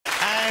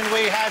And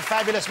we have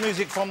fabulous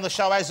music from the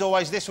show, as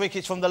always. This week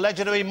it's from the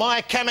legendary My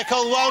Chemical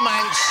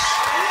Romance.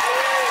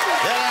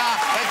 Yeah,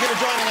 thank you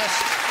for joining us.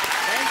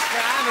 Thanks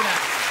for having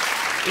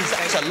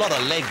us. It's a lot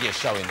of leg you're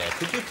showing there.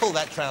 Could you pull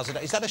that trouser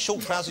down? Is that a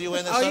short trouser you're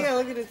wearing there, Oh, sir? yeah,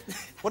 look at it.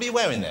 What are you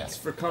wearing there? It's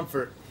for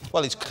comfort.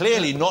 Well, it's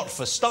clearly not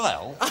for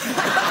style.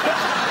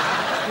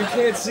 You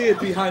can't see it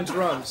behind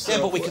drums. So. Yeah,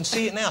 but we can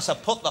see it now, so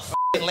put the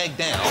f***ing leg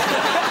down.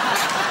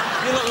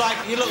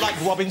 You look like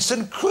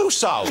Robinson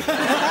Crusoe.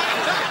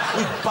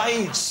 With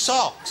beige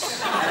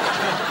socks.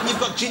 And you've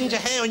got ginger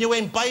hair and you're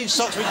wearing beige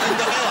socks with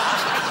ginger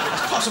hair.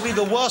 That's possibly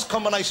the worst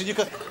combination you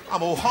could...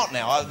 I'm all hot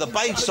now. The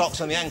beige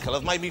socks on the ankle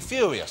have made me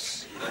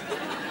furious.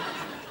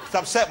 It's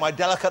upset my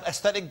delicate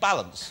aesthetic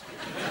balance.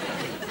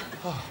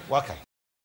 Oh, well, OK.